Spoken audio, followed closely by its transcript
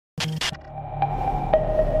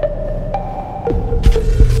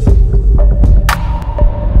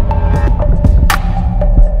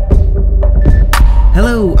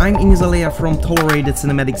I'm Inizalea from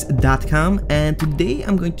ToleratedCinematics.com, and today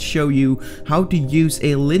I'm going to show you how to use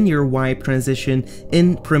a linear wipe transition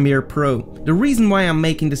in Premiere Pro. The reason why I'm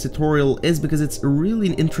making this tutorial is because it's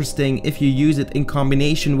really interesting if you use it in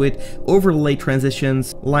combination with overlay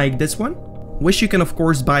transitions like this one, which you can of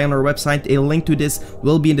course buy on our website. A link to this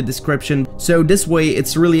will be in the description. So this way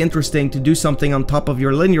it's really interesting to do something on top of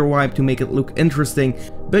your linear wipe to make it look interesting,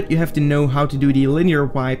 but you have to know how to do the linear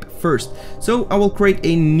wipe first. So I will create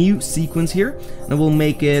a new sequence here, and I will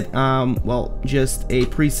make it, well, just a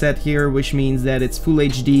preset here, which means that it's Full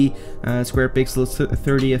HD, square pixels,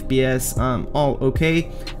 30 FPS, all okay.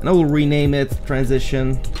 And I will rename it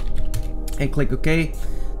Transition and click OK.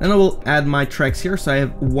 Then I will add my tracks here, so I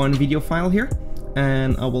have one video file here,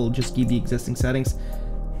 and I will just keep the existing settings.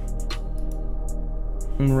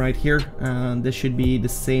 And right here, this should be the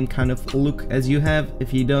same kind of look as you have.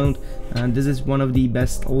 If you don't, this is one of the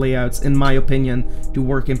best layouts in my opinion to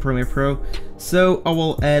work in Premiere Pro. So I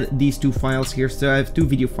will add these two files here. So I have two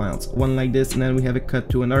video files, one like this, and then we have a cut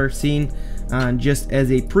to another scene. Just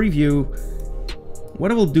as a preview,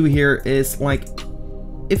 what I will do here is, like,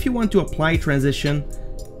 if you want to apply transition,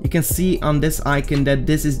 you can see on this icon that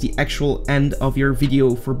this is the actual end of your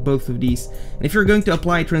video for both of these. And if you're going to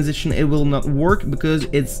apply transition, it will not work because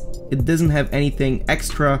it doesn't have anything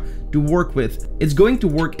extra to work with. It's going to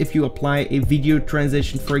work if you apply a video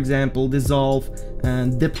transition, for example, dissolve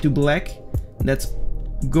and dip to black. That's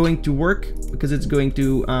going to work because it's going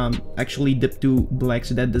to actually dip to black,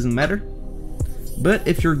 so that doesn't matter. But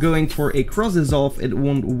if you're going for a cross dissolve, it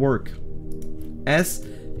won't work, as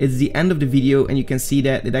it's the end of the video and you can see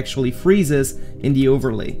that it actually freezes in the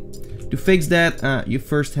overlay. To fix that, you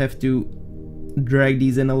first have to drag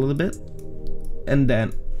these in a little bit and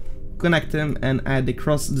then connect them and add the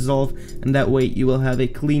cross dissolve, and that way you will have a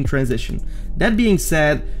clean transition. That being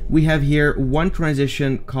said, we have here one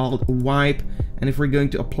transition called wipe, and if we're going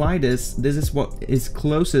to apply this, this is what is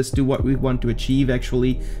closest to what we want to achieve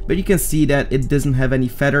actually, but you can see that it doesn't have any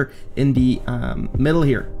feather in the middle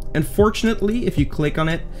here. Unfortunately, if you click on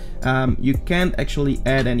it, you can't actually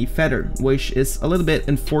add any feather, which is a little bit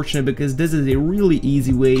unfortunate because this is a really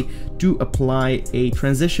easy way to apply a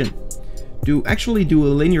transition. To actually do a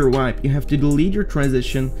linear wipe, you have to delete your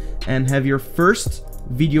transition and have your first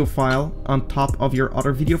video file on top of your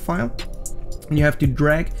other video file. And you have to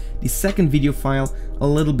drag the second video file a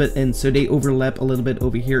little bit in so they overlap a little bit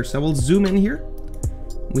over here. So I will zoom in here.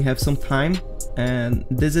 We have some time, and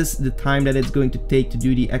this is the time that it's going to take to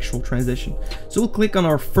do the actual transition. So we'll click on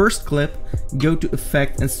our first clip, go to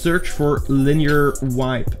effect and search for linear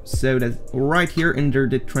wipe. So that's right here under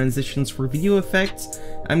the transitions for video effects.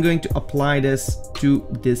 I'm going to apply this to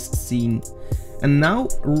this scene. And now,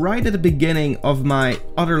 right at the beginning of my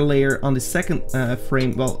other layer on the second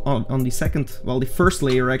frame, well, on the first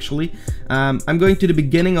layer actually, I'm going to the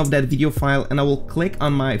beginning of that video file, and I will click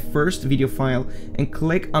on my first video file and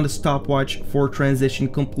click on the stopwatch for transition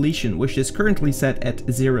completion, which is currently set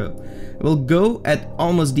at 0. I will go at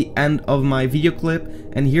almost the end of my video clip,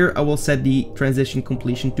 and here I will set the transition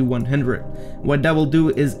completion to 100. What that will do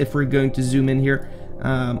is, if we're going to zoom in here,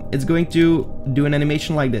 it's going to do an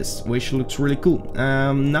animation like this, which looks really cool.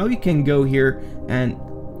 Now you can go here and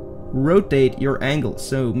rotate your angle.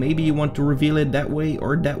 So maybe you want to reveal it that way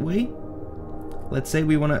or that way. Let's say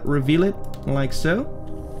we want to reveal it like so.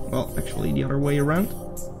 Well, actually the other way around.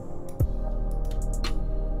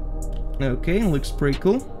 Okay, looks pretty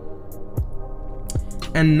cool.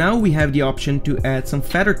 And now we have the option to add some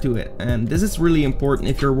feather to it, and this is really important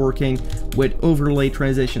if you're working with overlay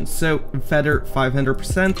transitions. So feather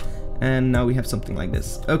 500%, and now we have something like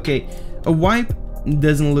this. Okay, a wipe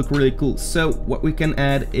doesn't look really cool, so what we can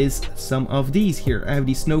add is some of these here. I have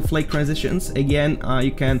these snowflake transitions. Again,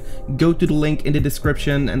 you can go to the link in the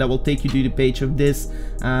description and that will take you to the page of this.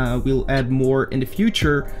 We'll add more in the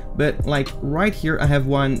future, but like right here I have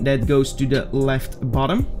one that goes to the left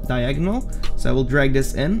bottom diagonal, so I will drag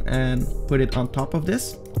this in and put it on top of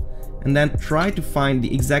this, and then try to find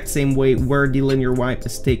the exact same way where the linear wipe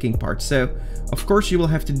is taking part. So of course you will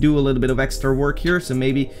have to do a little bit of extra work here, so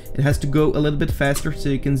maybe it has to go a little bit faster. So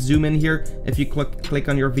you can zoom in here. If you click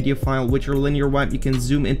on your video file with your linear wipe, you can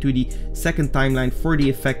zoom into the second timeline for the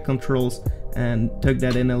effect controls and tug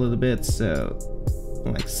that in a little bit, so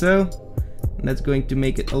like so. And that's going to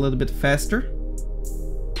make it a little bit faster.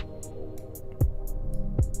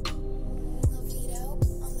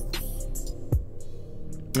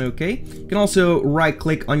 Okay, you can also right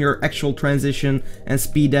click on your actual transition and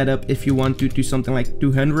speed that up if you want to something like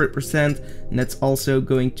 200%, and that's also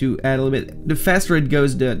going to add a little bit. The faster it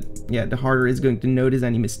goes, the harder it's going to notice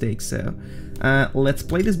any mistakes. So let's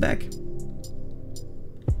play this back.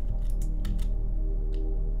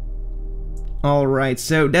 Alright,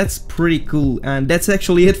 so that's pretty cool, and that's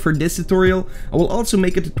actually it for this tutorial. I will also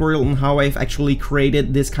make a tutorial on how I've actually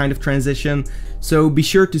created this kind of transition, so be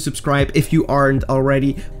sure to subscribe if you aren't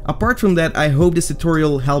already. Apart from that, I hope this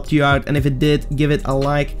tutorial helped you out, and if it did, give it a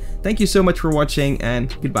like. Thank you so much for watching,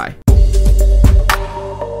 and goodbye.